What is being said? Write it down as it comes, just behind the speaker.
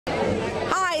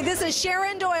is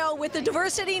Sharon Doyle with the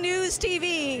Diversity News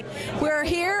TV. We're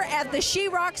here at the She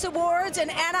Rocks Awards in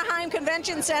Anaheim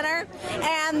Convention Center,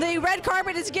 and the red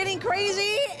carpet is getting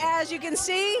crazy. As you can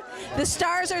see, the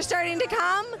stars are starting to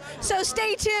come. So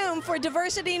stay tuned for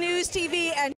Diversity News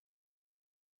TV. And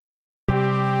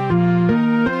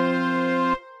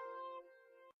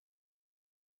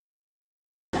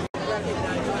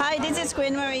hi, this is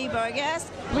Bogacz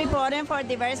reporting for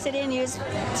Diversity News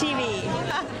TV.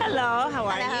 Hello, how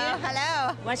are you?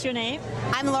 Hello. What's your name?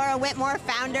 I'm Laura Whitmore,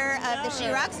 founder of the She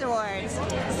Rocks Awards.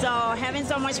 So having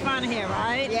so much fun here,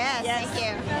 right? Yes. Thank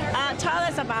you. Tell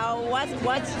us about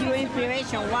what's your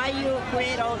inspiration, why you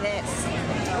create all this.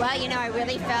 Well, you know, I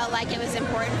really felt like it was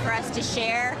important for us to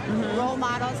share role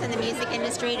models in the music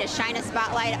industry, to shine a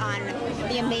spotlight on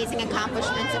the amazing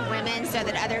accomplishments of women so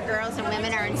that other girls and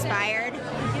women are inspired.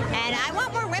 And I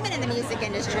want more women in the music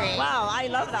industry. Wow, I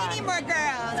love that. We need more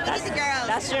girls. We need the girls.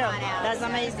 That's true. That's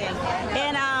amazing.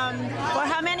 And for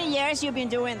how many years you've been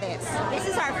doing this? This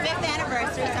is our 5th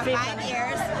anniversary, so 5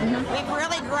 years. We've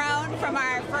really grown from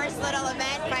our first little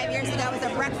event 5 years ago. It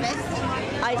was a breakfast.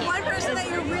 one person that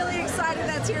you're really excited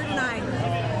that's here tonight.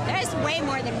 There's way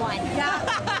more than one. Yeah.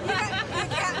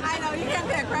 I know, you can't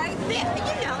pick, right?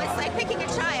 Yeah, you know, it's like picking a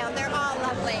child. They're all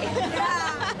lovely.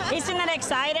 Yeah. Isn't it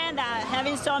exciting that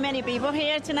having so many people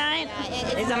here tonight?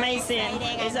 Yeah, it's amazing.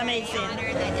 It's I'm amazing.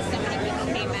 very honored that so many people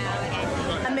came out.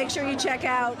 And make sure you check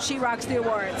out She Rocks the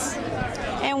Awards.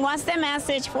 And what's the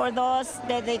message for those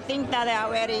that they think that they're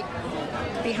already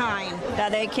behind,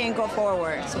 that they can't go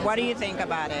forward? So what do you think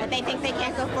about But it? they think they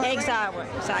can't go forward.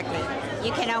 Exactly.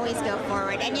 You can always go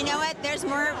forward. And you know what? There's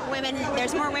more women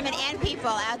and people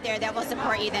out there that will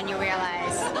support you than you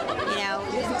realize. You know,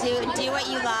 do what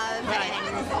you love,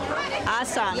 and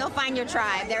Awesome. you'll find your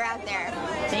tribe. They're out there.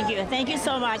 Thank you. Thank you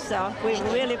so much, though. We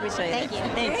really appreciate it. Thank you.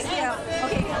 Thanks.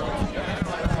 Thank you. Okay.